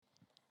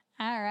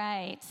All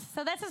right.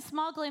 So that's a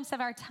small glimpse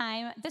of our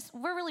time.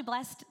 We're really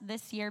blessed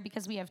this year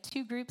because we have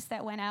two groups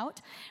that went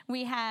out.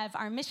 We have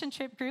our mission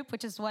trip group,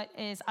 which is what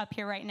is up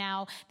here right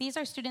now. These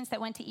are students that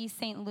went to East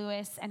St.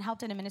 Louis and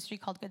helped in a ministry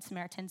called Good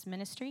Samaritans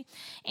Ministry.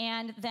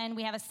 And then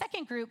we have a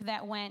second group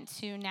that went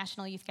to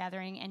National Youth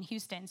Gathering in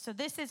Houston. So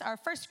this is our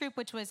first group,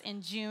 which was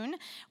in June.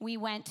 We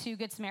went to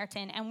Good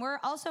Samaritan. And we're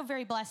also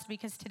very blessed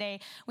because today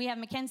we have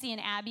Mackenzie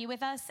and Abby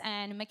with us.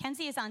 And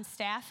Mackenzie is on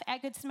staff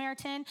at Good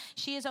Samaritan.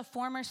 She is a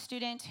former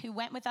student who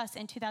went with us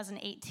in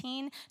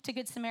 2018 to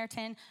Good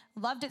Samaritan,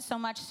 loved it so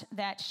much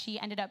that she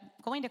ended up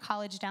going to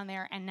college down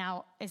there and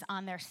now is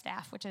on their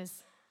staff, which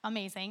is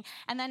amazing.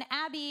 And then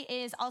Abby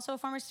is also a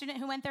former student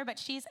who went there, but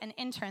she's an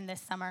intern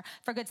this summer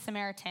for Good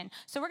Samaritan.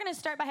 So we're going to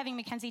start by having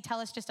Mackenzie tell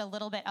us just a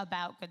little bit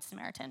about Good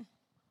Samaritan.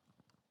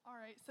 All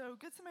right, so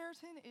Good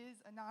Samaritan is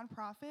a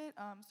nonprofit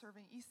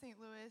serving East St.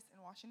 Louis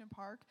and Washington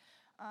Park,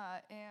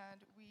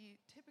 and we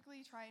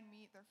typically try and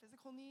meet their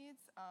physical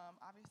needs,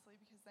 obviously,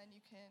 because then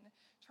you can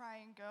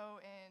try and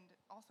go and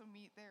also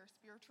meet their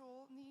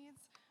spiritual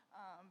needs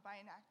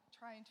by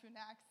trying to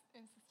enact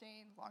and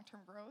sustain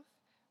long-term growth.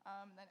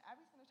 Then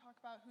Abby's going to talk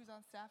about who's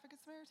on staff at Good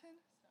Samaritan.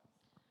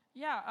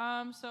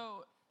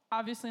 So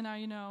obviously now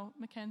you know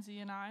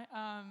Mackenzie and I,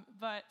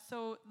 but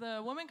so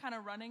the woman kind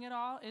of running it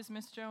all is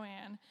Miss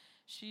Joanne.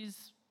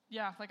 She's,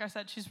 like I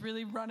said, she's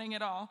really running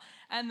it all.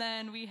 And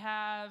then we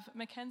have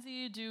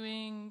Mackenzie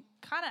doing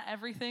kind of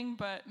everything,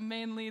 but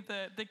mainly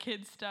the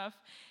kids stuff.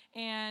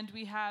 And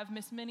we have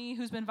Miss Minnie,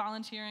 who's been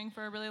volunteering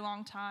for a really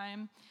long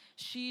time.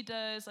 She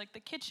does like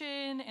the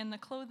kitchen and the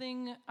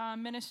clothing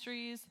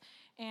ministries.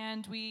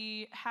 And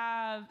we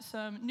have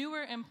some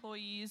newer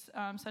employees,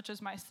 such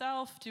as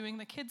myself, doing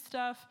the kids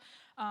stuff.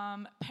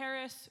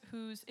 Paris,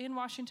 who's in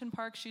Washington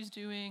Park, she's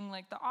doing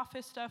like the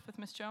office stuff with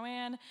Miss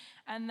Joanne.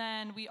 And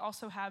then we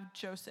also have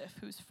Joseph,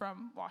 who's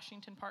from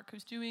Washington Park,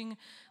 who's doing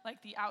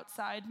like the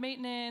outside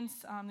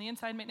maintenance, the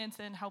inside maintenance,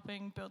 and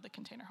helping build the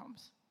container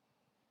homes.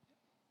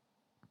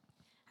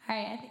 All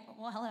right,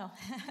 hello.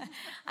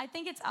 I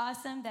think it's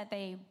awesome that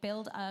they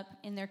build up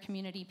in their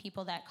community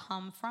people that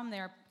come from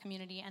their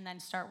community and then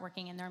start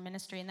working in their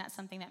ministry, and that's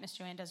something that Miss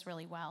Joanne does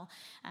really well.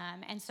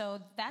 And so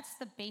that's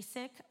the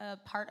basic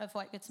part of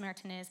what Good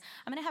Samaritan is.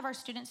 I'm going to have our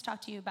students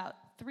talk to you about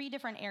 3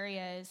 different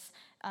areas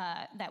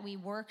that we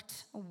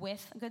worked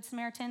with Good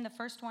Samaritan. The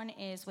first one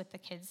is with the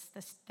kids,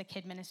 the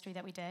kid ministry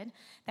that we did.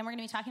 Then we're going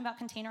to be talking about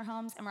container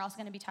homes, and we're also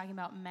going to be talking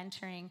about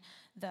mentoring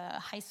the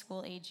high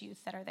school age youth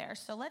that are there.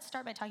 So let's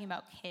start by talking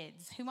about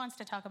kids. Who wants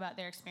to talk about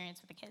their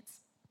experience with the kids?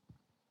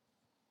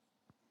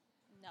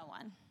 No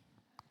one.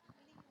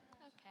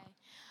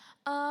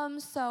 Okay.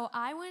 So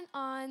I went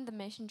on the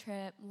mission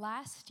trip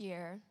last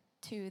year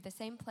to the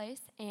same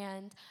place,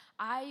 and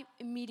I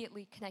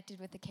immediately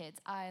connected with the kids.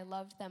 I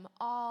loved them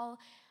all.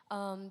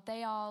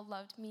 They all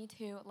loved me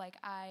too. Like,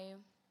 I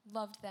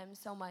loved them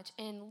so much.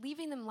 And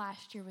leaving them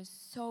last year was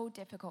so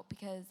difficult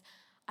because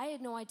I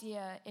had no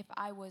idea if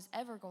I was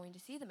ever going to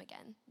see them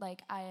again.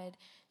 Like, I had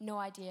no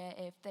idea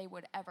if they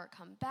would ever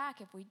come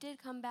back, if we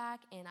did come back,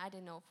 and I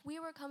didn't know if we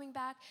were coming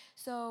back.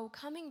 So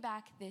coming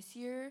back this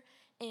year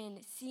and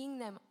seeing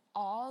them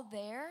all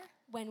there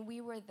when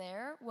we were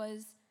there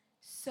was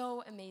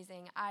so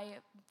amazing. I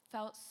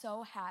felt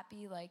so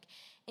happy,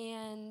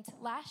 and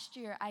last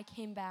year I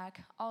came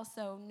back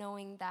also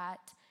knowing that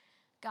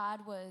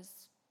God was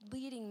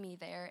leading me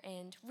there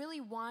and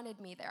really wanted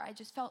me there. I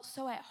just felt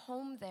so at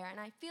home there, and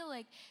I feel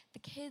like the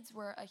kids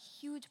were a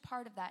huge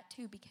part of that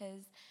too,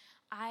 because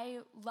I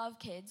love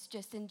kids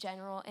just in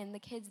general, and the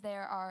kids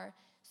there are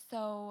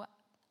so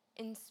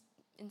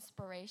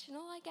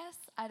inspirational, I guess.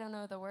 I don't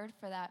know the word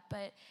for that,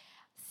 but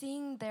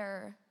seeing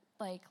their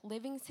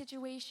living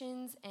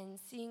situations and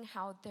seeing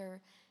how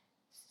they're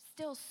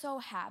still so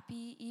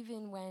happy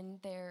even when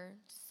they're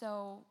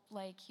so,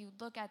 you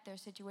look at their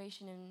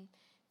situation and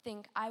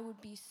think I would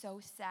be so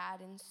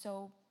sad and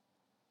so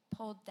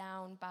pulled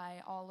down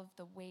by all of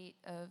the weight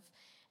of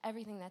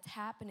everything that's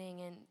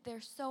happening, and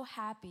they're so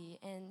happy,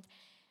 and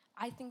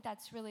I think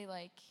that's really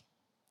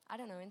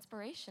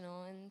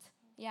inspirational, and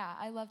yeah,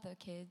 I love the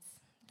kids.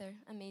 They're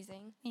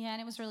amazing. Yeah,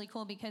 and it was really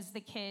cool because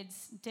the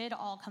kids did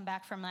all come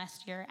back from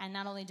last year, and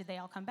not only did they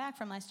all come back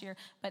from last year,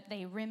 but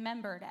they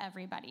remembered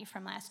everybody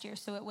from last year.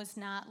 So it was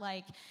not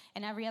like,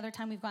 and every other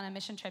time we've gone on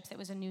mission trips, it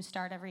was a new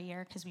start every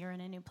year because we were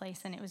in a new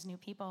place and it was new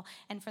people.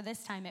 And for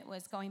this time, it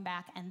was going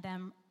back and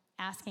them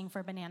asking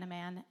for Banana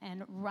Man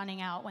and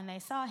running out when they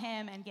saw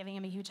him and giving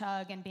him a huge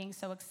hug and being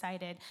so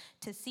excited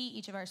to see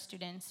each of our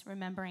students,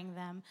 remembering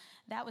them.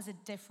 That was a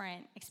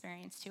different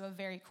experience too, a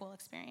very cool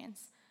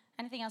experience.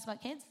 Anything else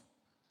about kids?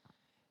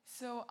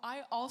 So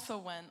I also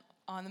went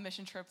on the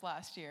mission trip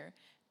last year,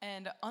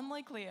 and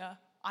unlike Leah,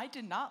 I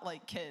did not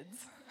like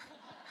kids.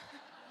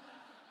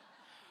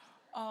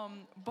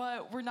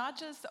 But we're not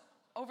just,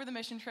 over the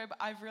mission trip,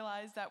 I've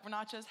realized that we're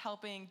not just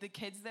helping the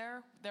kids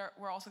there,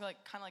 we're also kind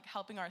of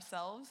helping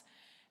ourselves.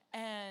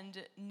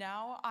 And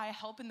now I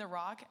help in the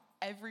Rock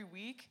every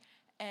week,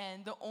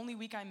 and the only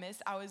week I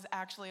missed, I was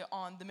actually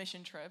on the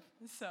mission trip.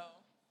 So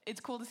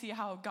it's cool to see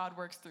how God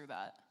works through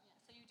that.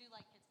 Yeah, so you do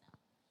like kids now?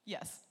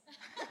 Yes.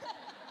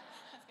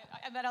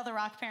 I bet all the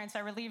rock parents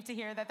are relieved to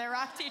hear that their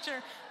rock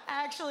teacher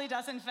actually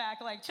does, in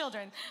fact, like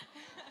children.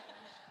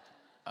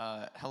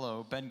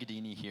 Hello, Ben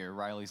Gadini here,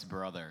 Riley's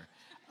brother.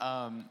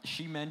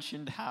 She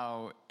mentioned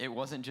how it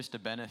wasn't just a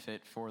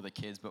benefit for the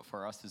kids, but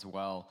for us as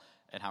well,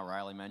 and how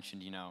Riley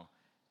mentioned,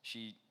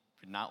 she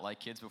did not like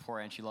kids before,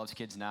 and she loves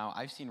kids now.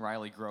 I've seen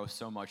Riley grow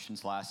so much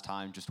since last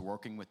time, just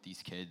working with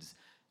these kids.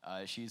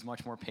 She's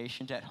much more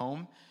patient at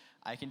home.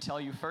 I can tell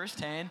you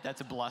firsthand,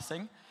 that's a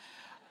blessing.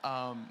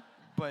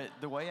 But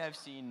the way I've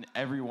seen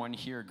everyone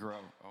here grow,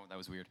 oh, that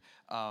was weird.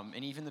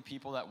 And even the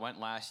people that went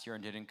last year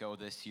and didn't go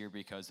this year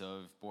because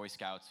of Boy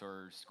Scouts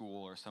or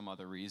school or some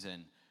other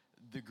reason,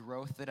 the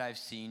growth that I've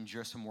seen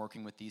just from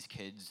working with these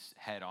kids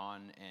head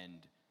on, and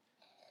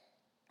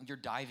you're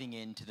diving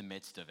into the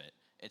midst of it.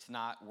 It's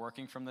not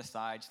working from the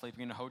side,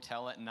 sleeping in a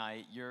hotel at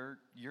night. You're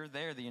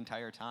there the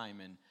entire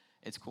time, and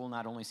it's cool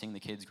not only seeing the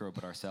kids grow,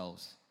 but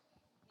ourselves.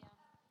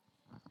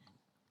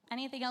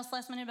 Anything else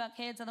last minute about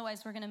kids?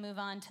 Otherwise, we're going to move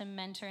on to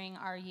mentoring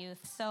our youth.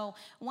 So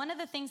one of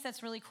the things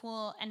that's really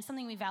cool and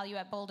something we value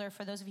at Boulder,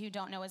 for those of you who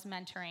don't know, is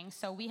mentoring.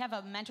 So we have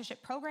a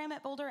mentorship program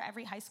at Boulder.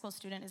 Every high school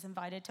student is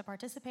invited to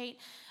participate,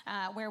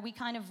 where we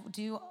kind of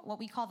do what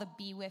we call the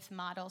Be With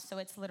model. So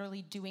it's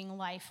literally doing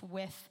life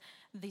with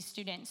the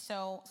students.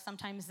 So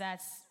sometimes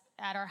that's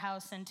at our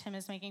house and Tim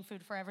is making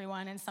food for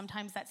everyone, and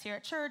sometimes that's here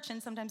at church,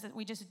 and sometimes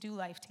we just do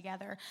life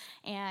together.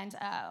 And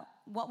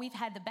what we've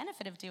had the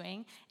benefit of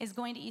doing is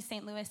going to East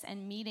St. Louis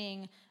and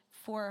meeting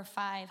 4 or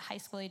 5 high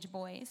school age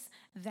boys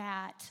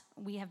that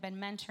we have been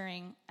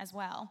mentoring as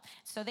well.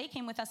 So they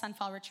came with us on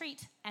fall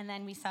retreat, and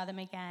then we saw them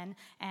again.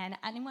 And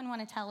anyone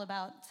want to tell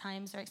about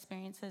times or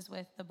experiences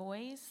with the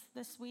boys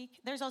this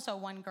week? There's also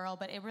one girl,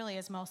 but it really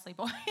is mostly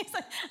boys.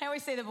 I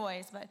always say the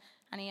boys, but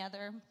any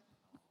other?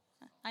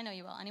 I know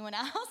you will. Anyone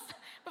else?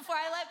 Before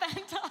I let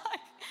Ben talk.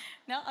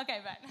 No?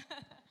 Okay, Ben.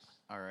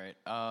 All right.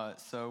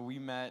 So we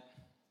met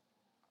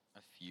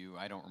a few.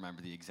 I don't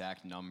remember the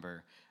exact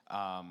number.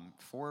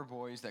 4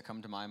 boys that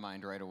come to my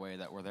mind right away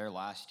that were there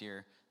last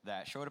year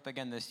that showed up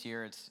again this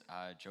year. It's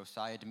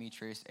Josiah,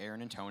 Demetrius,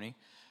 Aaron, and Tony.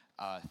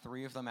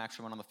 3 of them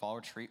actually went on the fall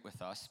retreat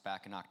with us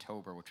back in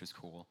October, which was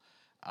cool.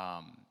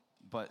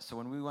 But so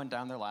when we went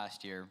down there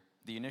last year,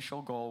 the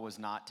initial goal was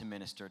not to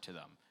minister to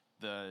them.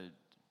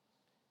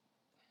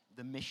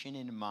 The mission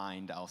in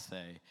mind, I'll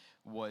say,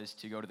 was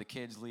to go to the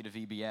kids, lead a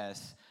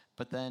VBS,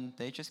 but then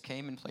they just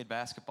came and played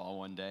basketball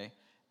one day.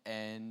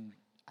 And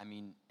I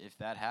mean, if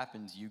that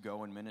happens, you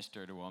go and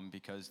minister to them,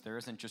 because there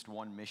isn't just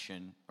one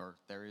mission, or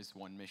there is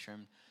one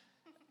mission.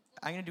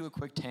 I'm gonna do a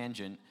quick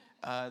tangent.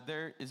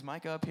 There is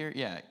Micah up here.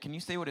 Yeah, can you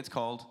say what it's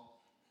called?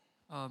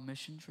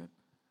 Mission trip.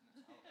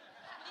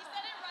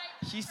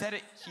 He said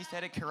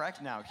it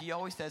correct now. He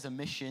always says a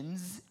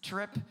missions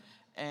trip.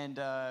 And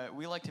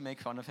we like to make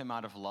fun of him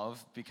out of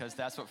love, because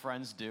that's what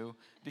friends do.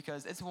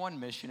 Because it's one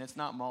mission, it's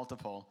not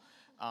multiple.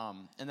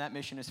 And that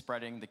mission is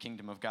spreading the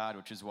kingdom of God,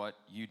 which is what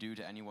you do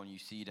to anyone you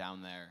see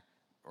down there.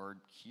 Or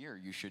here,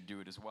 you should do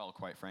it as well,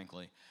 quite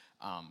frankly.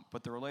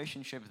 But the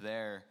relationship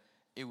there,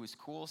 it was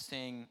cool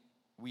seeing.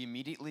 We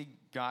immediately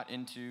got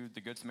into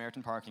the Good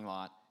Samaritan parking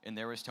lot, and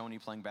there was Tony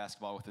playing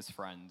basketball with his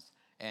friends.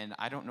 And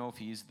I don't know if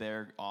he's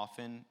there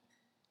often.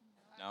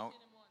 No?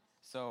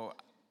 So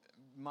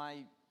my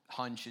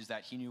hunch is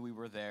that he knew we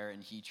were there,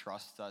 and he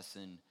trusts us,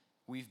 and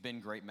we've been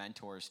great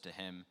mentors to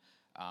him.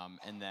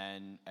 And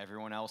then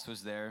everyone else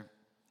was there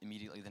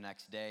immediately the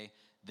next day.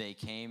 They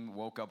came,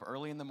 woke up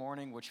early in the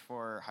morning, which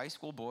for high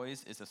school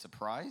boys is a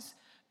surprise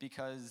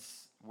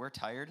because we're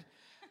tired.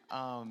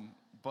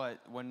 But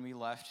when we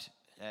left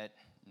at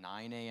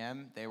 9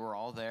 a.m., they were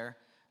all there.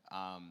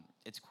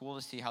 It's cool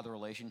to see how the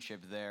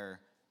relationship there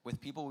with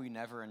people we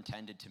never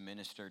intended to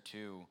minister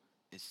to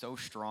is so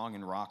strong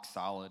and rock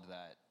solid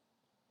that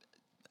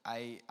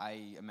I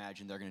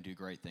imagine they're going to do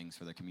great things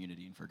for the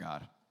community and for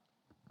God.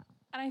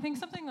 And I think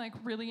something like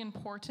really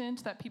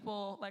important that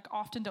people like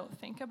often don't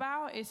think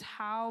about is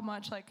how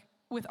much like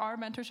with our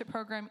mentorship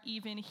program,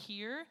 even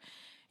here,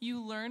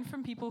 you learn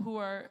from people who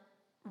are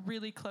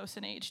really close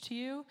in age to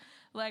you.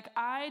 Like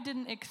I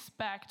didn't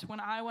expect when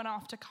I went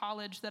off to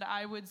college that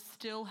I would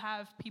still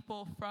have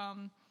people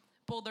from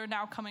Boulder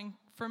now coming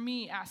for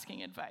me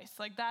asking advice.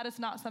 Like that is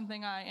not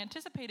something I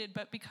anticipated,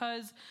 but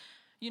because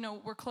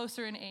we're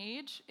closer in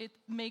age, it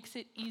makes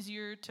it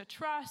easier to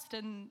trust,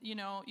 and, you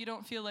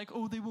don't feel like,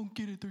 oh, they won't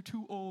get it, they're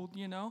too old,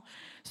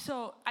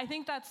 So I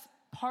think that's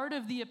part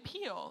of the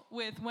appeal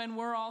with when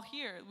we're all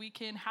here. We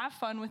can have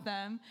fun with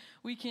them.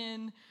 We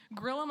can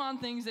grill them on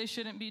things they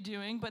shouldn't be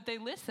doing, but they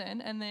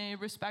listen and they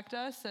respect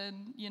us,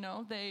 and,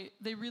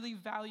 they really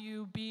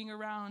value being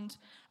around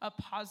a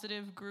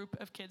positive group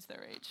of kids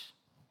their age.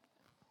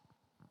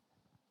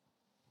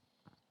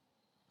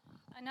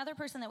 Another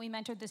person that we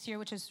mentored this year,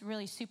 which is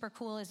really super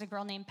cool, is a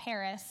girl named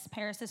Paris.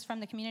 Paris is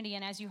from the community,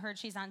 and as you heard,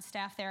 she's on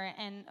staff there.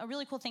 And a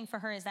really cool thing for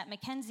her is that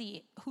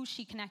Mackenzie, who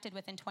she connected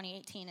with in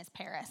 2018, is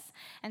Paris.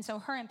 And so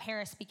her and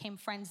Paris became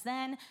friends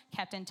then,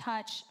 kept in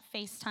touch,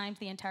 FaceTimed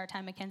the entire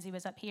time Mackenzie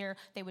was up here.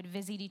 They would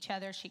visit each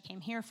other. She came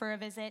here for a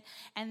visit.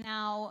 And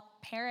now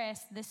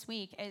Paris this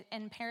week,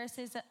 and Paris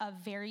is a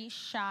very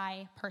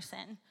shy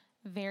person.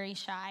 Very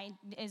shy,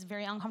 is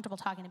very uncomfortable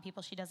talking to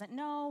people she doesn't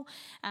know.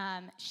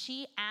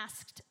 She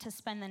asked to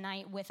spend the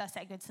night with us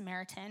at Good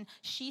Samaritan.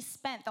 She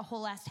spent the whole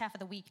last half of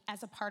the week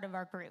as a part of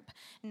our group.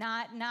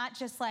 Not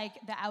just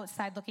like the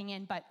outside looking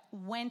in, but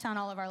went on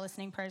all of our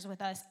listening prayers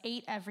with us,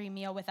 ate every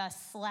meal with us,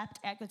 slept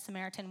at Good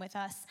Samaritan with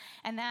us.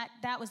 And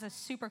that was a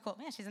super cool,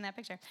 yeah, she's in that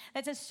picture.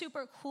 That's a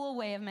super cool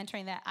way of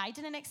mentoring that I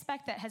didn't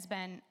expect. That has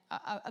been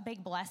a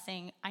big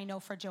blessing, I know,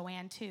 for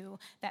Joanne too,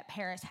 that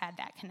Paris had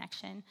that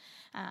connection.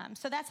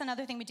 So that's another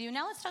thing we do.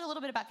 Now let's talk a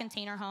little bit about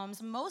container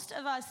homes. Most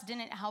of us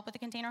didn't help with the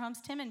container homes.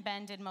 Tim and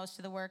Ben did most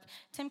of the work.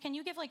 Tim, can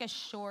you give like a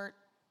short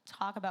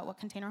talk about what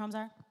container homes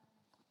are?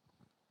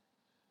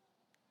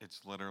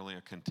 It's literally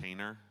a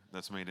container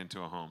that's made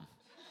into a home.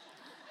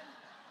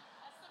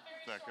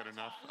 Is that good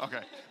enough?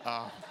 Okay.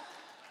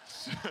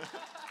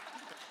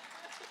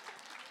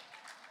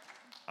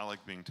 I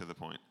like being to the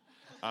point.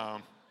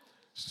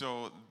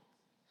 So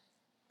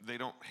they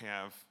don't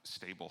have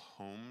stable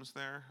homes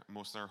there.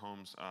 Most of their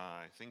homes,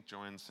 I think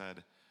Joanne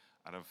said,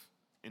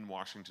 in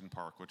Washington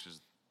Park, which is,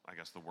 I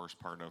guess, the worst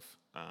part of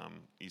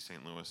East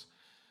St. Louis,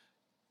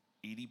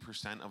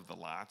 80% of the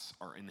lots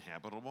are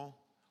inhabitable,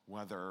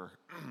 whether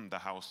the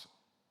house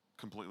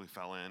completely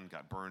fell in,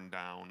 got burned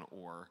down,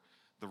 or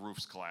the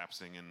roof's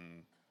collapsing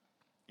and,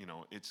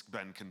 it's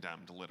been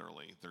condemned,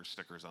 literally. There's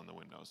stickers on the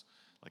windows,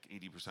 like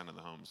 80% of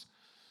the homes.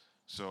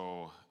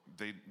 So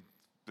the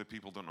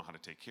people don't know how to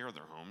take care of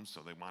their homes,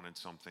 so they wanted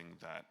something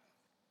that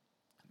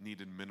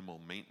needed minimal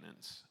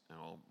maintenance.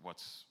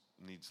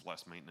 Needs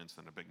less maintenance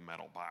than a big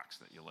metal box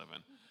that you live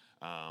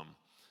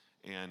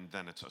in. And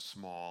then it's a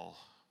small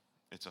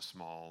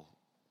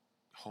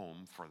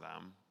home for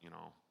them,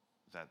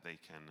 that they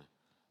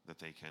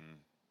can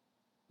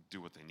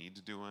do what they need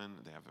to do in.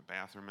 They have a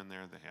bathroom in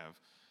there. They have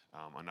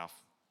enough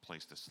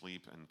place to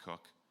sleep and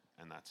cook,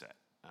 and that's it.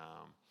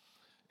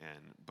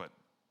 But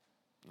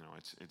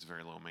it's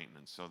very low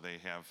maintenance. So they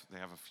have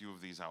a few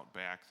of these out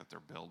back that they're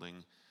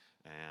building,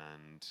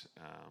 and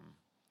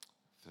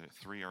the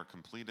 3 are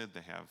completed.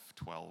 They have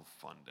 12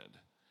 funded,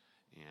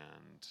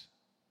 and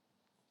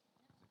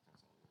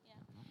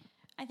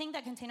I think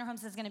that container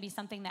homes is going to be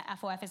something that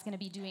FOF is going to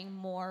be doing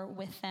more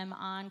with them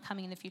on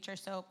coming in the future.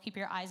 So keep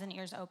your eyes and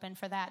ears open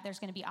for that. There's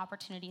going to be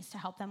opportunities to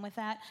help them with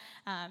that.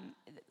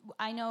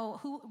 I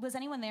know, was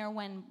anyone there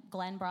when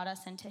Glenn brought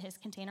us into his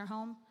container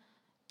home?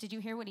 Did you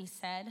hear what he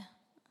said?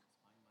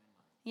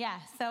 Yeah,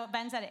 so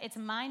Ben said it. It's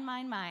mine,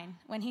 mine, mine.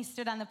 When he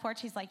stood on the porch,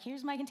 he's like,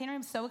 here's my container.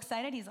 I'm so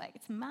excited. He's like,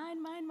 it's mine,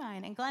 mine,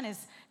 mine. And Glenn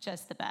is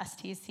just the best.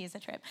 He's a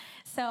trip.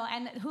 So,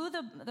 and who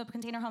the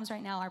container homes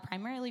right now are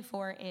primarily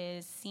for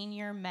is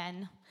senior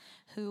men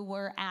who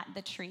were at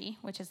the Tree,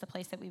 which is the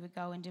place that we would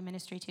go and do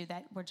ministry to,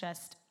 that were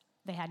just,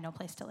 they had no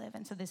place to live.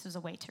 And so this was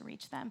a way to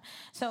reach them.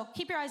 So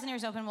keep your eyes and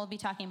ears open. We'll be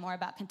talking more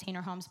about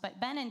container homes. But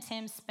Ben and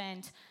Tim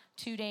spent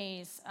 2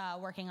 days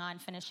working on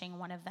finishing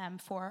one of them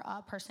for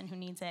a person who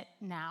needs it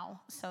now.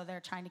 So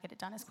they're trying to get it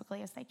done as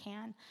quickly as they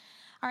can.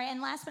 All right,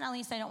 and last but not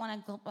least, I don't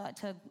want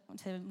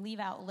to leave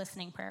out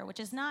listening prayer, which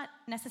is not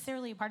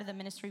necessarily a part of the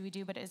ministry we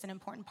do, but it is an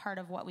important part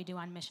of what we do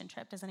on Mission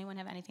Trip. Does anyone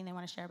have anything they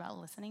want to share about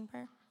listening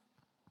prayer?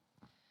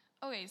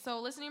 Okay, so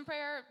listening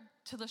prayer,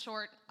 to the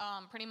short,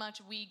 pretty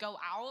much we go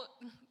out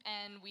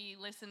and we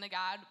listen to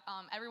God.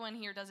 Everyone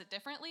here does it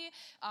differently.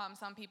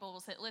 Some people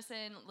will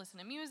listen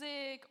to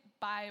music,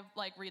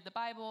 read the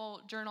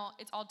Bible, journal.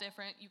 It's all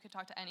different. You could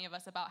talk to any of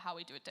us about how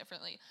we do it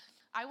differently.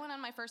 I went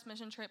on my first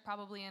mission trip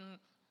probably in,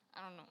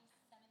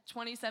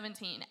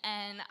 2017,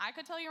 and I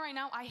could tell you right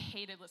now, I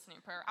hated listening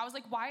prayer. I was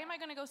like, why am I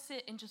going to go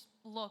sit and just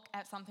look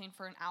at something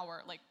for an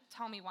hour? Like,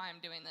 tell me why I'm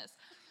doing this.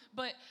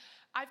 But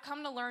I've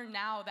come to learn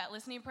now that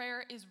listening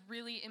prayer is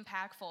really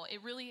impactful.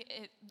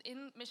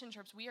 In mission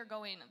trips, we are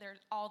going there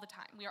all the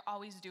time. We are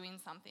always doing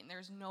something.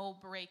 There's no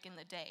break in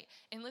the day.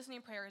 And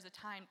listening prayer is a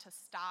time to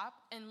stop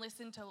and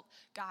listen to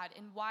God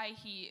and why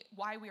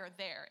we are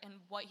there and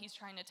what he's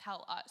trying to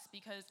tell us.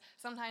 Because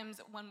sometimes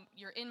when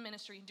you're in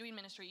ministry and doing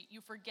ministry, you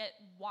forget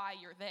why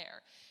you're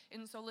there.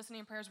 And so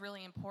listening prayer is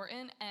really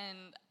important.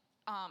 And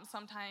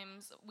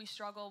sometimes we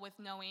struggle with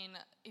knowing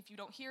if you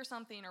don't hear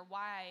something or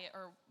why,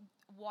 or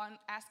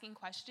asking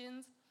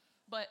questions,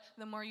 but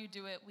the more you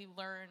do it, we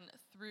learn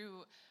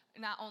through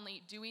not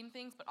only doing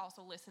things, but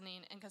also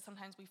listening, and because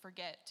sometimes we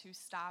forget to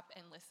stop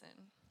and listen.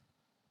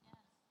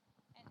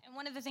 Yeah. And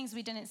one of the things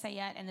we didn't say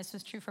yet, and this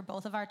was true for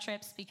both of our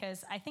trips,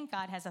 because I think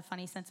God has a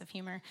funny sense of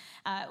humor,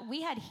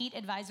 we had heat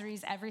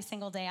advisories every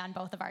single day on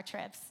both of our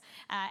trips.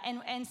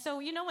 And so,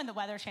 you know, when the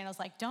Weather Channel's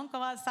like, don't go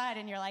outside,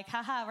 and you're like,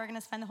 haha, we're going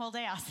to spend the whole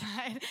day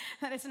outside,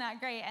 that it's not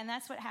great. And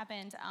that's what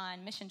happened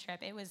on mission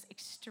trip. It was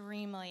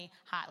extremely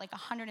hot, like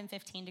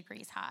 115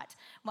 degrees hot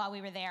while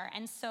we were there.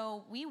 And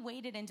so we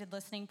waited and did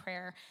listening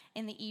prayer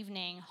in the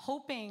evening,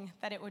 hoping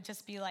that it would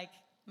just be like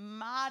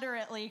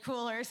moderately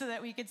cooler so that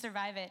we could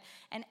survive it.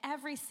 And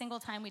every single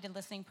time we did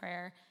listening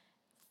prayer,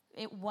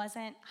 it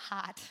wasn't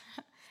hot.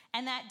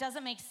 And that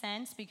doesn't make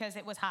sense because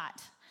it was hot.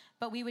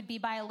 But we would be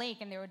by a lake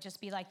and there would just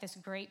be like this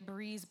great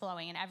breeze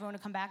blowing, and everyone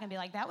would come back and be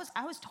like, I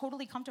was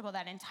totally comfortable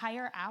that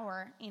entire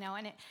hour, you know.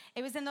 And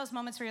it was in those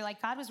moments where you're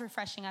like, God was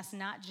refreshing us,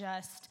 not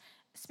just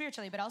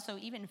spiritually, but also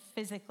even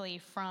physically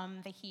from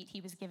the heat.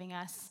 He was giving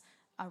us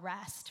a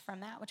rest from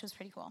that, which was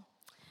pretty cool.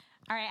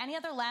 All right, any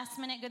other last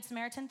minute Good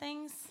Samaritan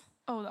things?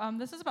 Oh,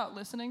 this is about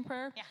listening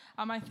prayer. Yeah.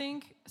 I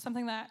think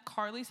something that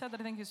Carly said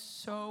that I think is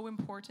so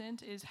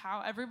important is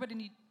how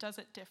everybody does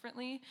it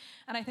differently.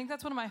 And I think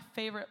that's one of my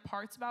favorite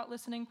parts about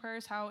listening prayer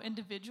is how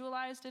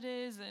individualized it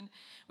is. And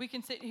we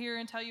can sit here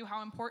and tell you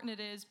how important it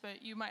is,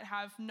 but you might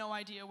have no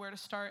idea where to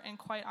start. And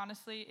quite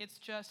honestly, it's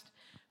just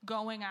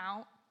going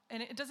out.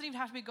 And it doesn't even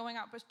have to be going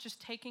out, but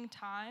just taking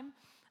time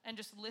and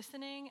just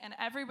listening, and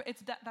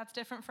that's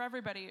different for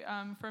everybody.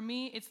 For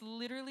me, it's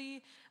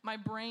literally, my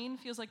brain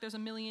feels like there's a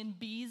million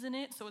bees in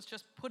it, so it's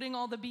just putting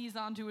all the bees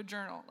onto a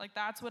journal. Like,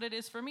 that's what it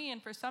is for me,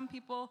 and for some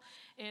people,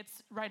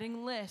 it's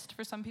writing list.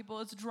 For some people,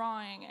 it's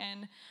drawing,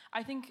 and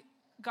I think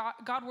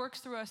God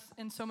works through us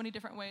in so many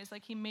different ways.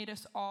 Like, he made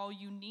us all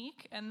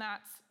unique, and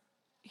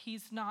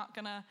he's not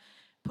gonna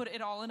put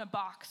it all in a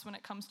box when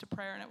it comes to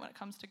prayer and when it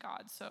comes to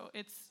God. So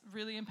it's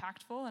really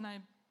impactful, and I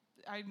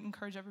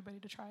encourage everybody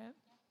to try it.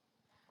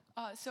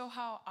 So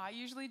how I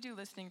usually do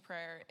listening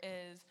prayer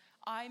is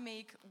I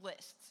make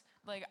lists.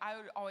 Like, I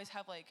would always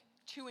have like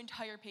 2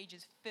 entire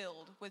pages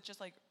filled with just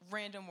like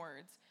random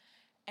words.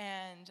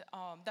 And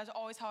that's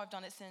always how I've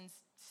done it since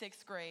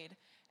 6th grade.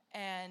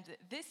 And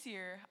this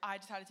year I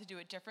decided to do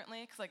it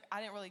differently because like I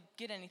didn't really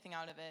get anything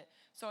out of it.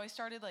 So I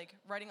started like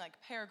writing like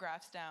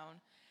paragraphs down.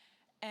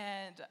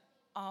 And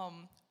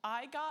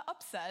I got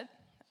upset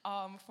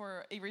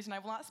for a reason I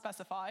will not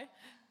specify.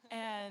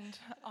 And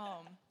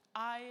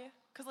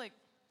because like,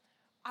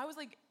 I was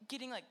like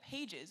getting like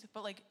pages,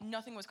 but like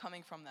nothing was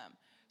coming from them.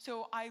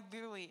 So I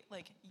literally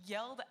like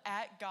yelled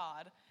at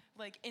God.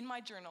 Like, in my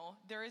journal,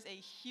 there is a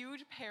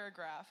huge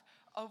paragraph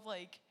of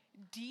like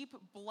deep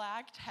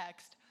black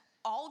text,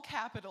 all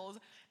capitals,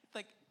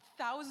 like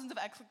thousands of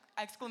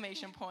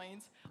exclamation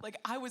points. Like,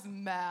 I was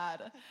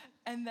mad.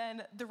 And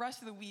then the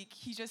rest of the week,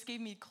 he just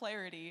gave me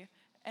clarity,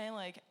 and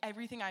like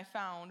everything I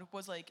found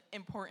was like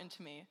important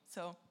to me.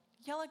 So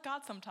yell at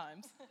God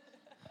sometimes.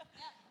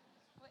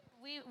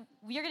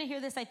 You're going to hear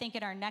this, I think,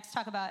 in our next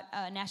talk about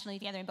National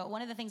Youth Gathering, but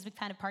one of the things we've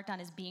kind of parked on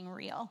is being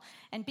real.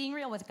 And being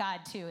real with God,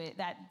 too.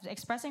 That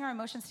expressing our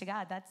emotions to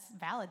God, that's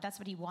valid. That's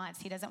what he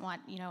wants. He doesn't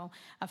want, you know,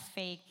 a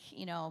fake,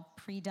 you know,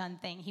 pre-done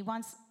thing. He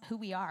wants who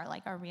we are,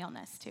 like our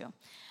realness, too.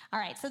 All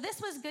right, so this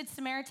was Good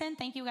Samaritan.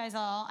 Thank you guys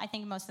all. I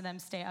think most of them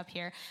stay up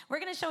here. We're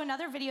going to show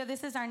another video.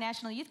 This is our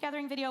National Youth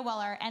Gathering video while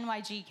our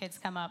NYG kids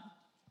come up.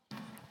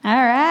 All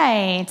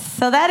right,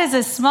 so that is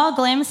a small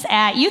glimpse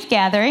at Youth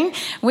Gathering,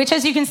 which,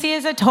 as you can see,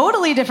 is a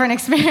totally different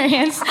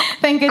experience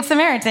than Good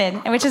Samaritan,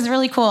 which is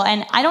really cool.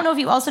 And I don't know if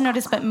you also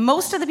noticed, but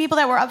most of the people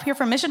that were up here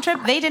for Mission Trip,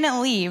 they didn't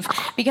leave,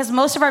 because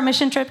most of our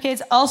Mission Trip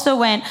kids also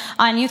went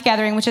on Youth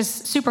Gathering, which is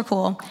super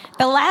cool.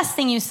 The last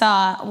thing you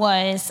saw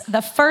was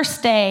the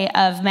first day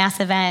of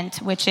Mass Event,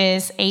 which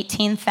is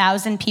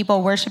 18,000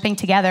 people worshiping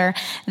together.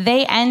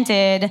 They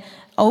ended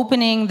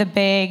opening the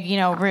big, you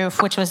know,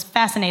 roof, which was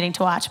fascinating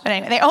to watch. But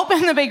anyway, they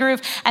opened the big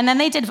roof, and then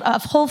they did a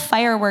whole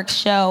fireworks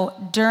show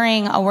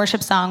during a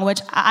worship song,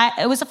 which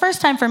it was the first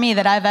time for me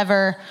that I've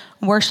ever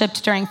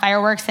worshiped during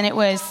fireworks, and it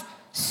was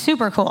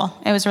super cool.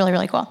 It was really,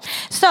 really cool.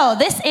 So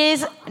this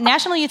is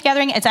National Youth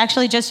Gathering. It's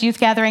actually just Youth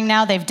Gathering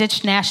now. They've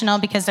ditched national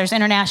because there's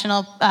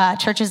international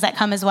churches that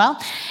come as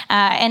well.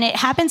 And it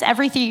happens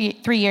every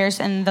 3 years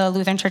in the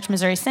Lutheran Church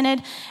Missouri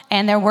Synod.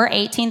 And there were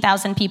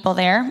 18,000 people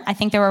there. I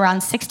think there were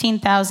around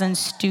 16,000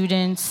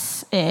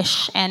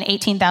 students-ish and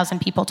 18,000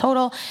 people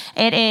total.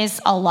 It is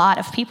a lot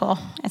of people.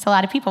 It's a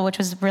lot of people, which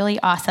was really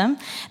awesome.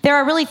 There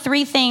are really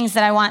 3 things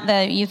that I want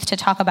the youth to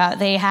talk about.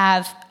 They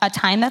have a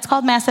time that's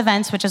called Mass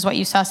Events, which is what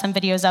you saw some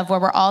videos of,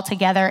 where we're all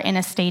together in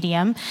a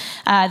stadium.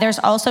 There's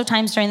also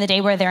times during the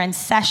day where they're in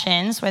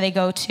sessions, where they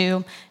go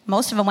to,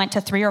 most of them went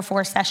to 3 or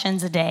 4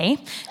 sessions a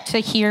day to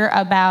hear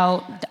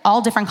about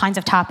all different kinds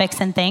of topics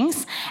and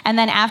things. And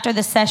then after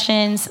the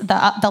sessions,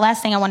 the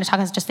last thing I want to talk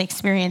about is just the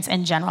experience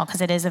in general,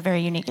 because it is a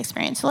very unique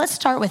experience. So let's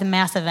start with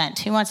Mass Event.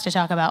 Who wants to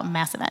talk about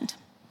Mass Event?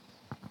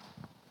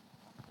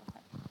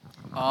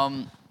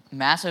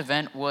 Mass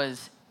Event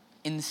was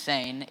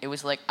insane. It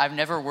was like, I've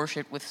never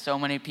worshiped with so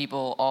many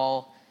people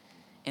all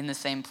in the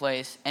same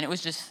place, and it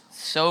was just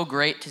so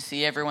great to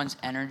see everyone's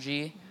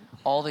energy,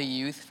 all the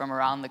youth from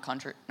around the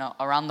country, no,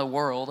 around the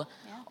world,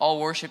 all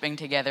worshiping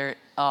together.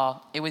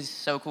 It was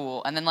so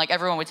cool. And then like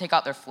everyone would take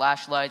out their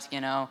flashlights,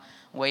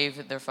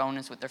 wave their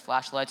phones with their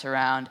flashlights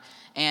around,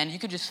 and you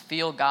could just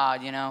feel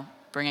God,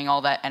 bringing all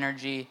that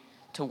energy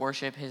to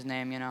worship His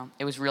name.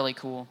 It was really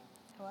cool.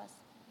 It was.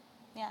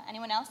 Yeah.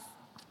 Anyone else?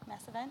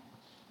 Mass event?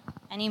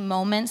 Any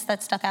moments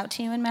that stuck out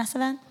to you in Mass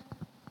event?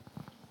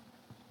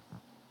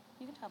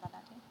 You can talk about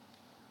that too.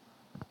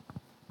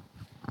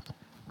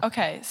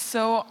 Okay,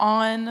 so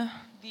on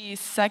the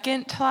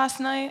second to last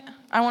night,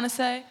 I want to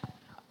say,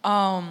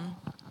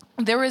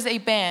 there was a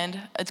band.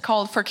 It's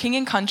called For King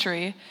and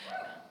Country.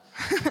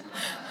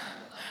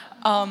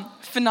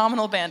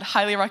 Phenomenal band,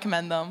 highly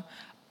recommend them.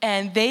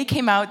 And they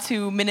came out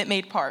to Minute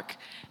Maid Park,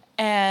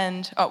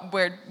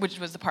 which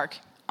was the park.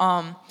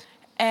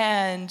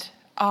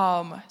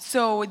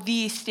 So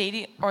the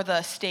stadium or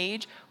the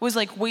stage was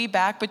like way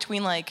back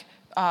between like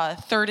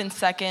third and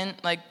second,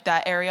 like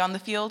that area on the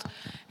field.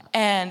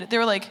 And they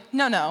were like,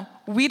 no,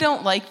 we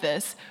don't like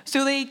this.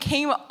 So they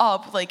came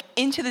up like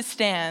into the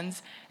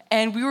stands,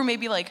 and we were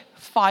maybe like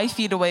 5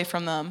 feet away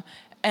from them.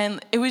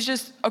 And it was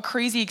just a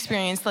crazy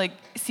experience, like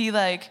see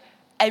like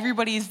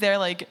everybody's there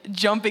like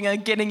jumping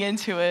and getting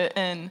into it,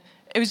 and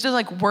it was just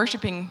like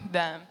worshiping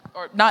them,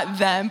 or not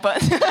them, but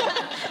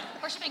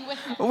Worshiping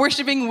with them.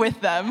 worshiping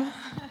with them.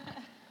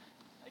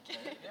 Okay,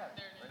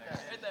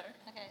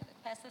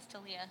 pass this to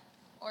Leah.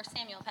 Or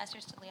Samuel, pass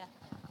yours to Leah.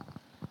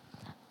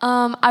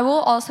 I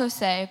will also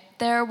say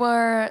there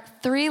were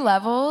 3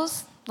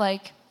 levels,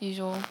 like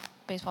usual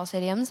baseball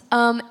stadiums.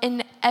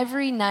 And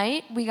every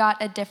night we got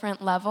a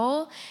different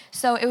level.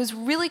 So it was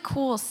really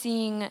cool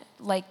seeing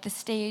like the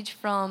stage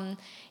from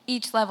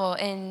each level,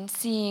 and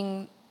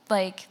seeing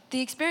like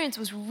the experience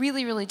was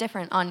really, really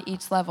different on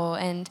each level.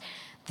 And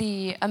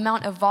the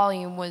amount of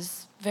volume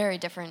was very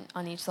different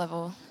on each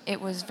level.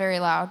 It was very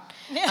loud.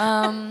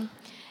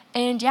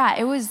 And yeah,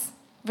 it was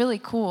really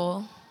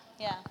cool.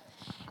 Yeah.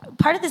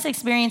 Part of this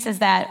experience is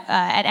that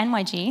at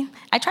NYG,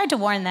 I tried to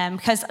warn them,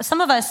 because some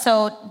of us,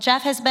 so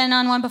Jeff has been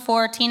on one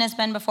before, Tina's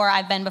been before,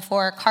 I've been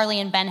before, Carly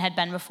and Ben had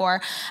been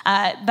before,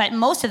 but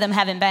most of them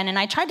haven't been, and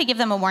I tried to give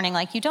them a warning,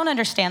 like, you don't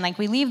understand, like,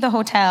 we leave the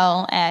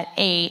hotel at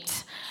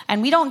 8,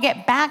 and we don't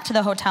get back to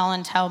the hotel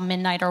until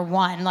midnight or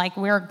 1, like,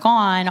 we're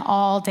gone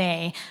all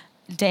day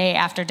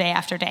after day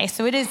after day.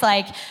 So it is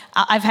like,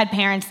 I've had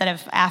parents that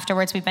have,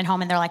 afterwards we've been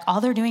home and they're like, all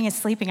they're doing is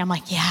sleeping. I'm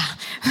like, yeah,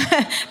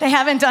 they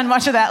haven't done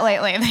much of that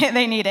lately.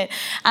 They need it.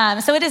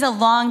 So it is a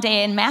long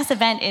day, and Mass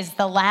event is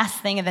the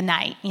last thing of the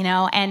night,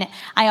 and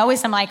I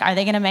always am like, are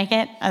they gonna make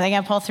it? Are they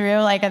gonna pull through?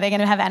 Like, are they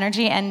gonna have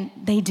energy? And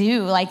they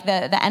do. Like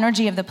the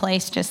energy of the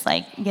place just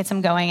like gets them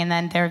going, and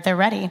then they're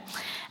ready.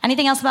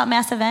 Anything else about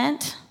Mass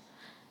event?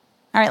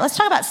 All right, let's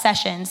talk about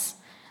sessions.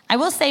 I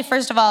will say,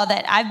 first of all,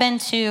 that I've been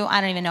to, I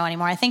don't even know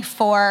anymore, I think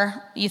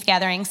 4 youth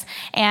gatherings,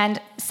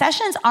 and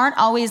sessions aren't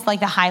always like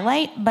the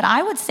highlight, but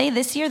I would say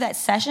this year that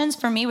sessions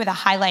for me were the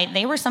highlight.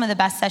 They were some of the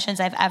best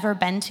sessions I've ever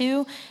been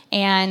to,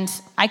 and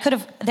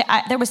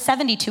there was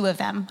 72 of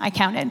them, I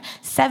counted.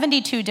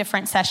 72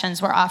 different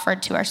sessions were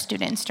offered to our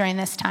students during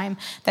this time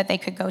that they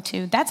could go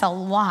to. That's a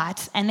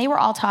lot, and they were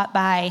all taught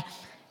by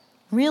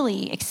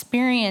really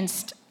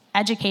experienced,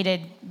 educated,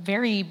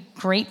 very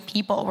great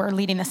people were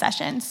leading the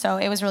sessions. So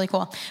it was really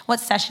cool. What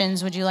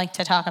sessions would you like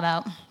to talk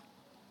about?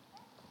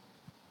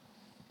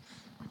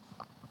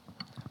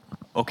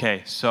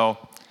 Okay, so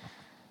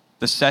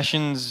the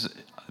sessions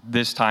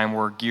this time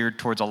were geared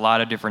towards a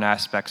lot of different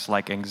aspects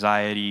like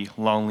anxiety,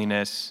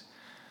 loneliness,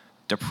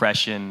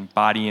 depression,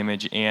 body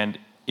image, and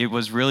it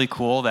was really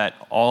cool that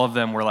all of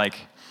them were like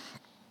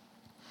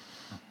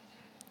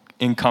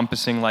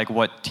encompassing like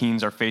what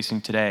teens are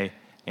facing today,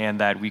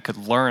 and that we could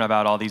learn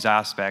about all these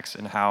aspects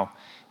and how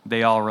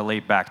they all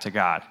relate back to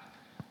God.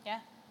 Yeah.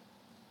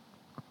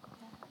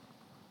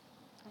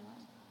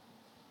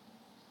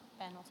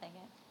 Ben will take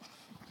it.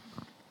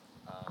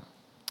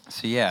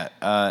 So yeah,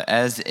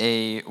 as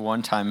a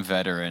one-time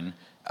veteran,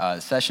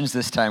 sessions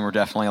this time were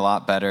definitely a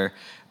lot better.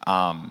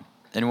 And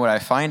what I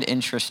find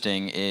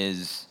interesting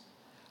is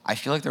I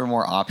feel like there were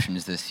more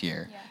options this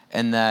year. Yeah.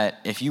 And that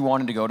if you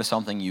wanted to go to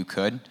something, you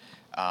could.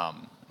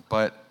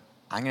 But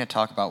I'm going to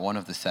talk about one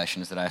of the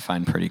sessions that I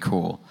find pretty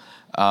cool.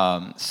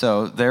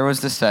 So there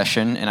was this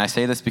session, and I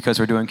say this because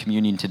we're doing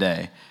communion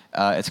today.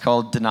 It's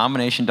called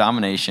Denomination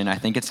Domination. I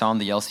think it's on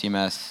the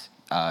LCMS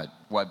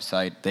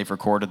website. They've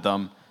recorded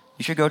them.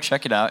 You should go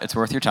check it out. It's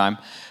worth your time.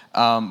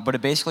 But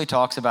it basically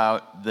talks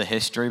about the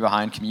history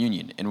behind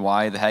communion and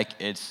why the heck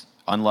it's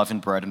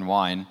unleavened bread and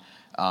wine.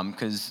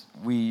 Because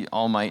we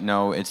all might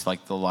know it's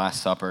like the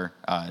Last Supper,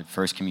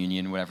 First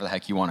Communion, whatever the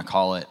heck you want to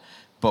call it.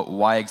 But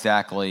why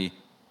exactly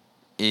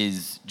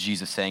is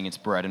Jesus saying it's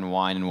bread and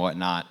wine and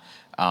whatnot?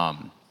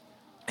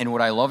 And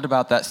what I loved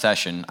about that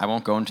session, I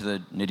won't go into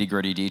the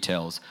nitty-gritty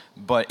details,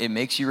 but it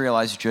makes you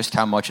realize just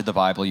how much of the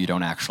Bible you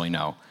don't actually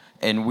know.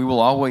 And we will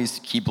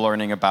always keep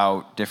learning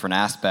about different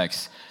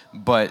aspects,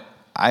 but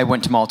I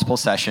went to multiple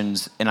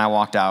sessions, and I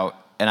walked out,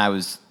 and I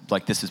was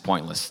like, this is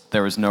pointless.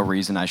 There was no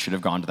reason I should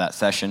have gone to that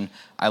session.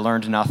 I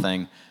learned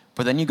nothing.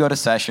 But then you go to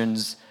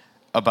sessions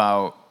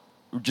about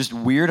just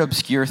weird,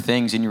 obscure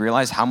things, and you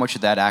realize how much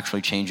of that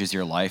actually changes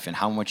your life and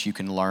how much you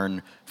can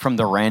learn from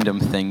the random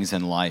things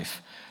in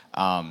life.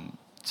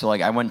 So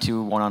like I went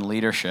to one on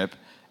leadership,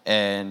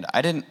 and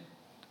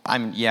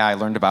I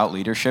learned about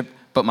leadership,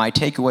 but my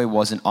takeaway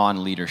wasn't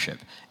on leadership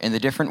and the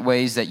different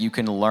ways that you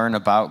can learn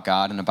about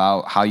God and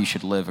about how you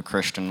should live a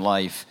Christian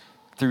life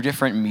through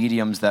different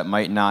mediums that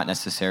might not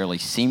necessarily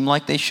seem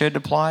like they should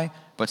apply,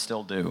 but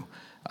still do.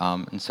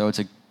 And so it's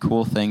a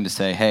cool thing to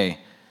say, hey,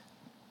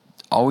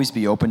 always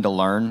be open to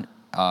learn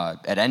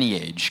at any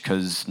age,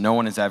 because no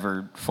one is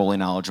ever fully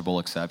knowledgeable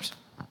except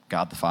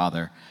God the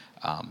Father.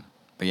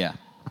 But yeah.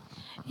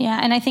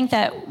 Yeah, and I think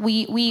that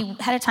we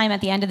had a time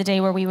at the end of the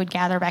day where we would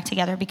gather back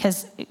together,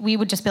 because we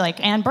would just be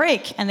like, and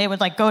break, and they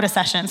would like go to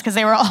sessions because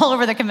they were all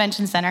over the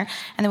convention center,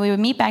 and then we would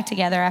meet back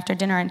together after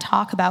dinner and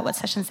talk about what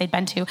sessions they'd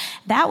been to.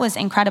 That was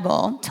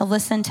incredible to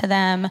listen to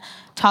them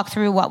talk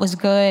through what was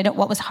good,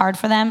 what was hard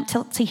for them,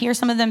 to hear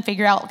some of them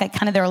figure out like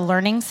kind of their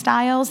learning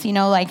styles. You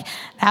know, like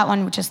that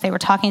one, just they were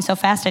talking so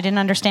fast I didn't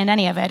understand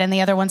any of it, and the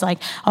other one's like,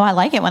 oh, I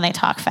like it when they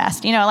talk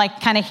fast. You know, like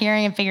kind of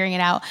hearing and figuring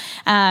it out.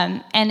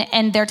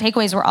 And their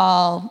takeaways were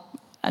all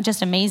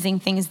just amazing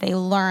things they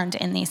learned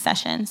in these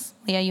sessions.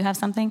 Leah, you have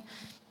something?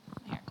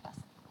 Here, pass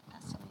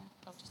to Leah.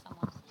 Go to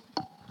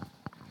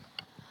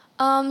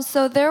someone.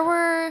 So there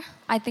were,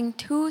 I think,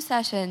 2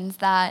 sessions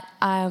that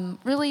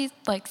really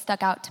like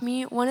stuck out to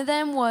me. One of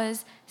them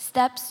was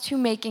steps to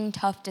making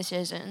tough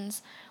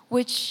decisions,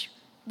 which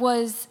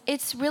was,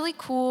 it's really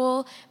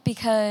cool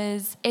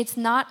because it's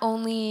not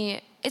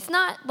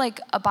like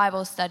a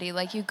Bible study,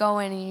 like you go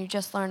in and you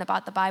just learn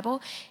about the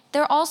Bible.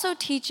 They're also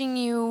teaching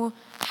you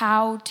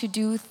how to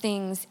do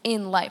things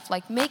in life,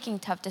 like making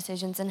tough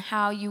decisions and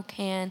how you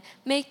can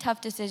make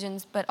tough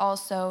decisions, but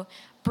also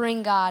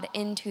bring God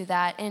into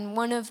that. And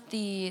one of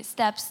the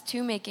steps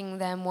to making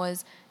them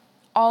was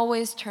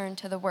always turn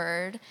to the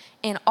Word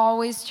and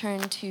always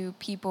turn to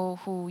people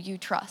who you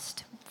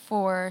trust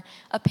for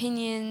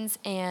opinions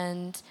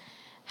and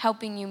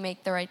helping you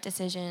make the right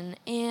decision.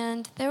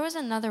 And there was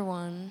another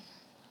one.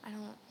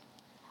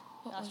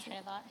 What was train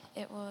of thought?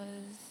 It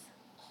was,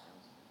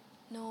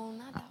 no,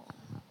 not that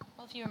one.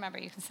 Well, if you remember,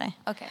 you can say.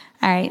 Okay.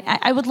 All right.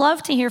 I would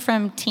love to hear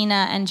from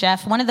Tina and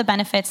Jeff. One of the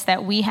benefits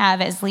that we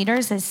have as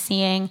leaders is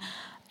seeing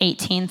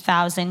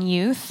 18,000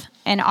 youth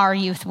and our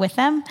youth with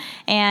them.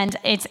 And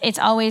it's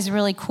always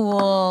really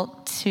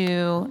cool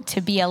to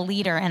be a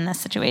leader in this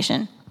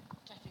situation.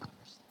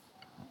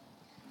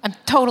 I'm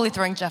totally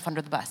throwing Jeff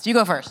under the bus. You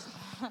go first.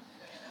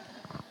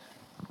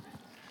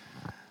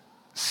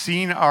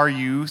 Seeing our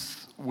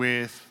youth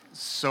with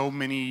so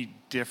many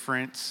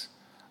different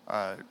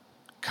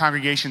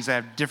congregations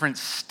that have different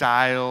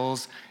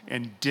styles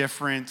and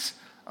different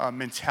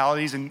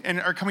mentalities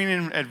and are coming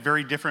in at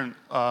very different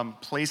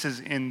places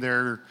in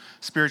their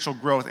spiritual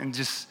growth, and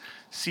just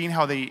seeing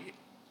how they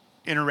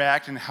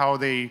interact and how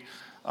they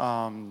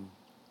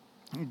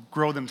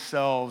grow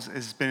themselves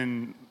has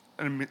been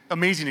an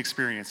amazing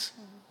experience.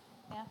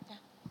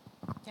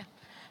 Yeah.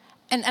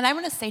 And I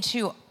want to say,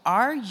 too,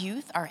 our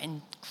youth are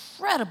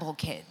incredible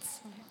kids.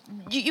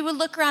 You would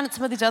look around at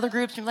some of these other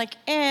groups and you're like,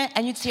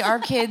 and you'd see our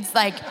kids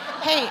like,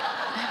 hey,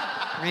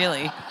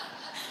 really?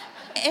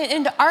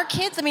 And our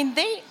kids, I mean,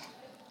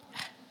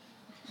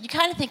 you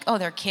kind of think, oh,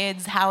 they're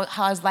kids, how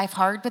is life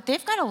hard? But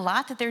they've got a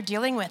lot that they're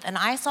dealing with. And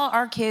I saw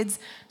our kids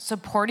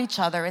support each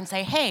other and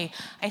say, hey,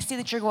 I see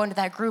that you're going to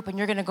that group and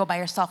you're going to go by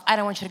yourself. I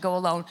don't want you to go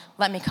alone.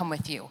 Let me come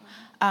with you.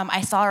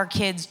 I saw our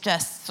kids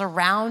just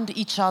surround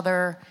each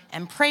other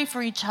and pray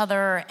for each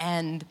other,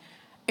 and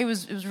it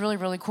was really,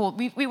 really cool.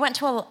 We went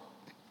to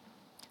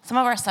some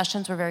of our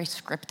sessions were very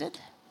scripted,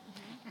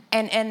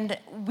 and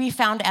we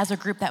found as a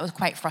group that was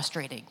quite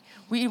frustrating.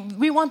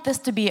 We want this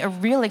to be a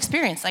real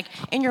experience. Like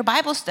in your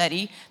Bible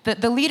study,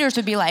 the leaders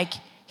would be like,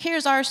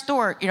 here's our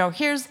story,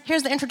 here's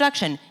the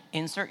introduction.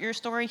 Insert your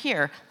story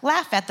here.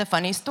 Laugh at the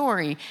funny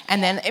story.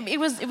 And then it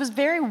was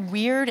very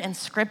weird and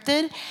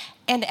scripted.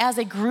 And as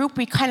a group,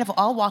 we kind of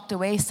all walked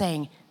away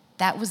saying,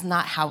 that was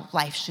not how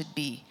life should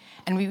be.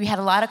 And we had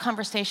a lot of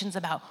conversations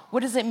about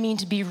what does it mean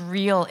to be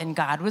real in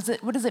God?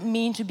 What does it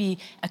mean to be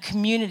a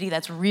community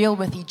that's real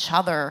with each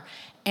other?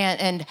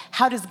 And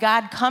how does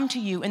God come to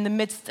you in the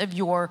midst of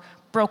your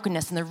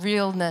brokenness and the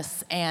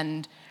realness?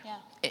 And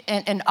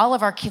all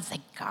of our kids, they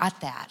got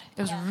that.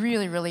 It was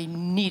really, really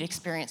neat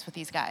experience with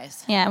these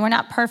guys. Yeah, and we're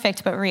not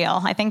perfect, but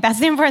real. I think that's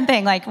the important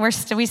thing. Like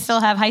we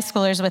still have high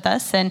schoolers with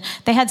us, and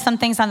they had some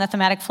things on the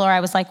thematic floor. I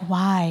was like,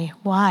 why?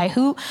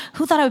 Who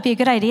thought it would be a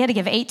good idea to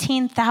give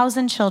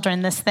 18,000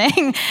 children this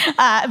thing?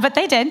 But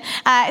they did.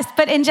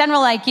 But in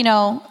general, like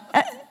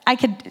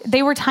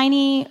they were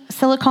tiny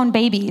silicone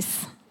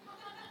babies.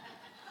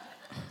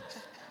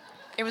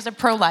 It was a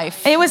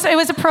pro-life. It was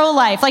a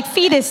pro-life, like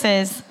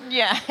fetuses.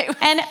 Yeah.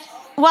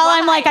 while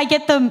I'm like, I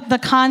get the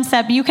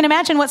concept, you can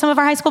imagine what some of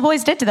our high school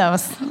boys did to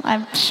those.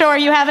 I'm sure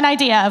you have an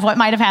idea of what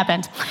might have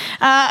happened.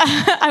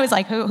 I was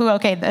like, who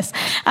okayed this?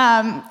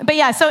 But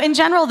yeah, so in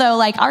general though,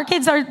 like our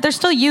kids they're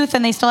still youth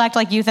and they still act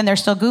like youth and they're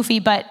still goofy,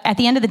 but at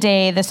the end of the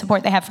day, the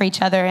support they have for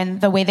each other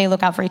and the way they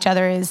look out for each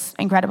other is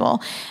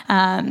incredible,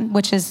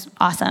 which is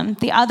awesome.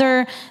 The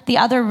other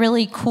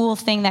really cool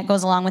thing that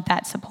goes along with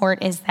that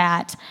support is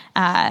that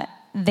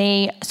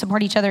they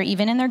support each other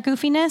even in their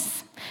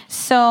goofiness.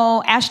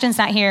 So Ashton's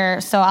not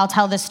here, so I'll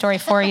tell this story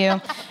for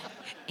you.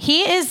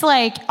 He is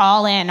like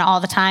all in all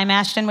the time,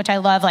 Ashton, which I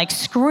love, like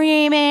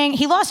screaming.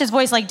 He lost his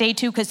voice like day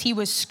 2 because he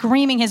was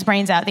screaming his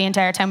brains out the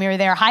entire time we were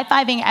there,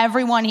 high-fiving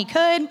everyone he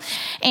could.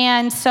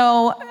 And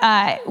so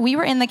we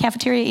were in the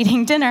cafeteria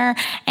eating dinner,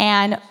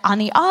 and on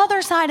the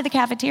other side of the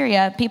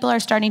cafeteria, people are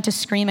starting to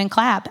scream and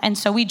clap. And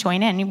so we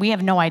join in. We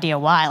have no idea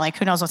why, like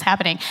who knows what's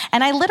happening.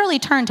 And I literally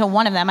turned to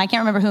one of them, I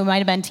can't remember who, it might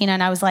have been Tina,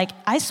 and I was like,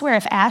 I swear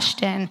if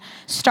Ashton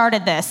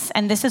started this,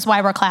 and this is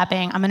why we're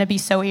clapping, I'm gonna be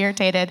so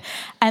irritated.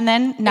 And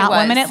then not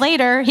 1 minute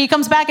later, he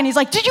comes back and he's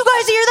like, did you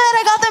guys hear that?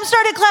 I got them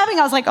started clapping.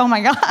 I was like, oh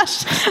my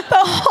gosh. The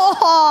whole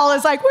hall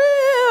is like,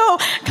 woo,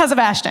 because of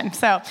Ashton.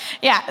 So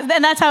yeah,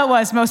 and that's how it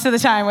was most of the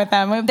time with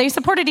them. They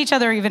supported each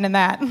other even in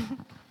that.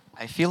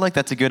 I feel like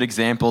that's a good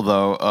example,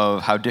 though,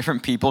 of how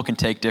different people can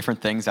take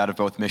different things out of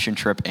both Mission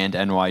Trip and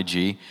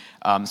NYG.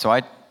 Colin's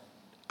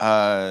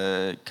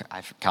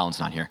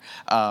not here.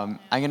 I'm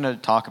going to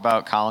talk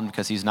about Colin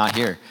because he's not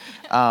here.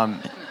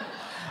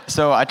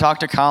 So I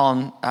talked to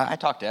Colin, I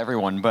talked to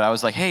everyone, but I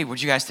was like, hey,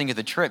 what'd you guys think of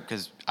the trip?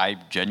 Because I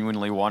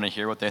genuinely want to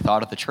hear what they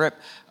thought of the trip.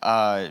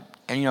 And,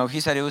 you know, he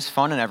said it was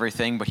fun and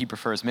everything, but he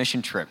prefers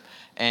Mission Trip.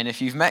 And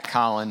if you've met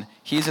Colin,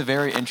 he's a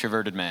very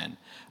introverted man.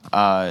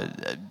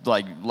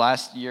 Like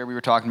last year we were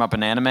talking about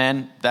Banana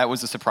Man. That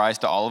was a surprise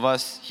to all of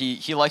us.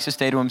 He likes to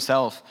stay to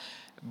himself.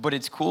 But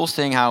it's cool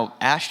seeing how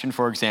Ashton,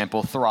 for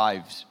example,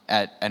 thrives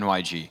at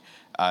NYG.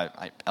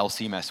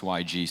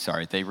 LCMSYG,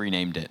 sorry, they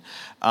renamed it.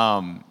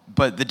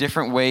 But the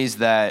different ways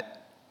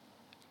that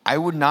I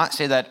would not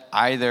say that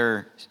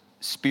either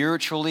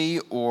spiritually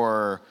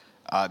or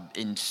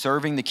in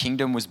serving the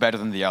kingdom was better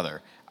than the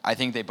other. I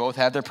think they both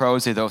have their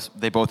pros,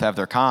 they both have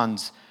their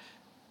cons,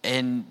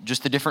 and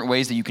just the different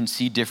ways that you can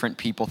see different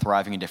people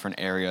thriving in different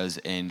areas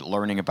and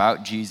learning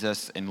about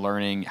Jesus and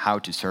learning how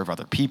to serve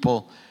other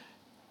people.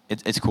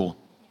 It's cool.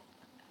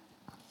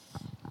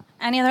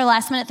 Any other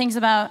last minute things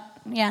about,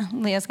 yeah,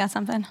 Leah's got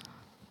something.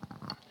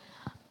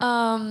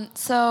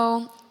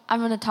 So I'm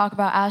going to talk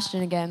about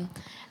Ashton again.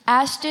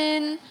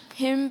 Ashton,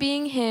 him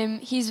being him,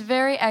 he's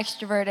very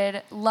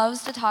extroverted,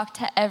 loves to talk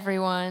to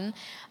everyone.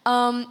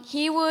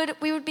 We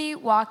would be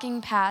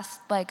walking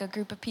past like a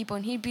group of people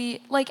and he'd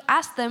be like,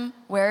 ask them,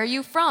 where are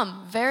you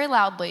from? Very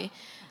loudly.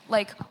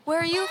 Like, where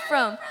are you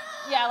from?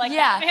 Yeah, like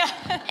that.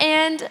 Yeah.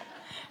 And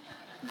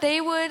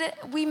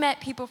we met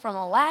people from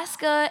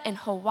Alaska and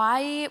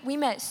Hawaii. We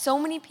met so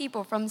many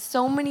people from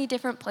so many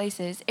different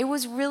places. It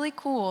was really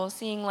cool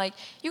seeing like,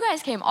 you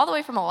guys came all the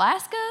way from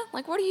Alaska?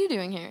 Like, what are you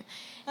doing here?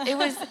 It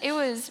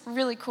was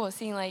really cool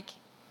seeing like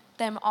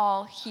them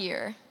all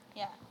here.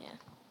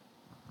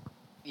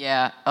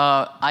 Yeah,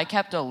 I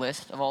kept a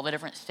list of all the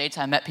different states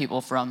I met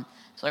people from.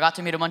 So I got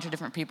to meet a bunch of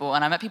different people,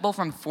 and I met people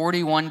from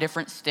 41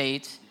 different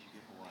states,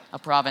 a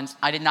province.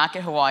 I did not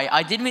get Hawaii.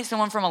 I did meet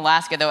someone from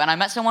Alaska, though, and I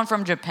met someone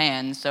from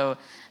Japan, so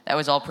that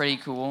was all pretty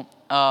cool.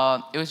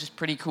 It was just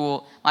pretty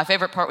cool. My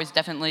favorite part was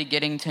definitely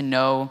getting to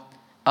know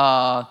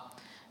all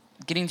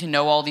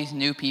these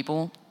new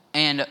people,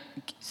 and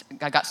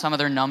I got some of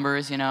their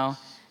numbers, you know.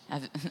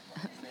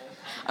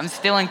 I'm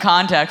still in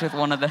contact with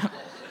one of them.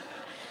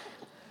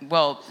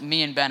 Well,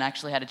 me and Ben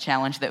actually had a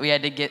challenge that we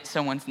had to get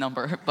someone's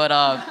number, but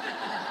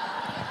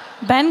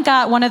Ben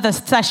got one of the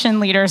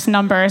session leaders'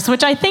 numbers,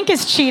 which I think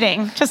is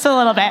cheating, just a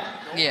little bit.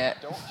 Yeah.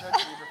 Don't judge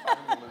me for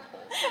finding the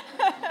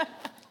loophole.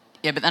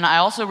 Yeah, but then I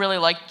also really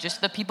liked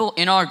just the people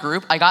in our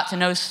group. I got to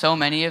know so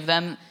many of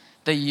them,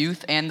 the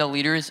youth and the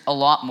leaders, a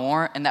lot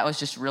more, and that was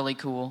just really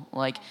cool.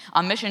 Like,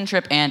 on Mission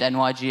Trip and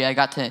NYG, I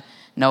got to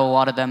know a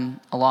lot of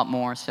them a lot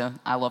more, so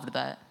I loved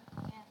that.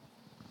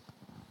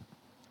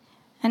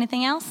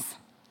 Anything else?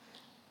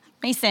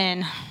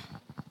 Mason.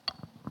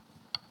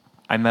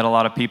 I met a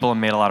lot of people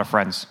and made a lot of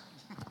friends.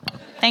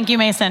 Thank you,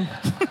 Mason.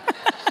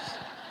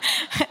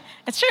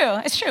 It's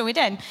true, we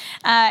did.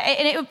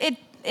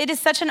 It is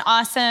such an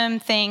awesome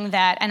thing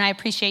that, and I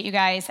appreciate you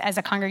guys as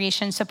a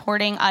congregation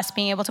supporting us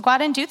being able to go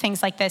out and do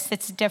things like this.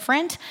 It's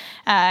different,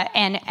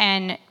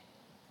 and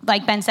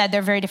like Ben said,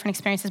 they're very different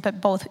experiences, but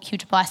both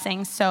huge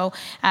blessings. So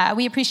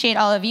we appreciate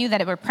all of you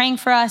that were praying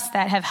for us,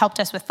 that have helped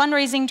us with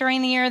fundraising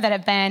during the year, that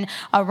have been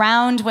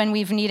around when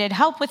we've needed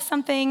help with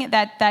something.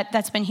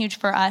 That's been huge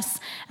for us.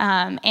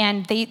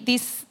 And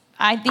these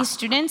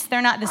students,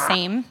 they're not the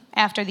same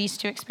after these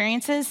two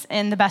experiences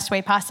in the best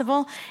way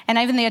possible. And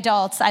even the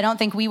adults, I don't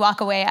think we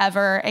walk away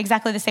ever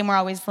exactly the same. We're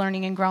always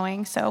learning and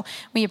growing. So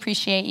we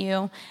appreciate you.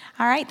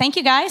 All right, thank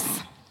you guys.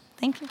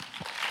 Thank you.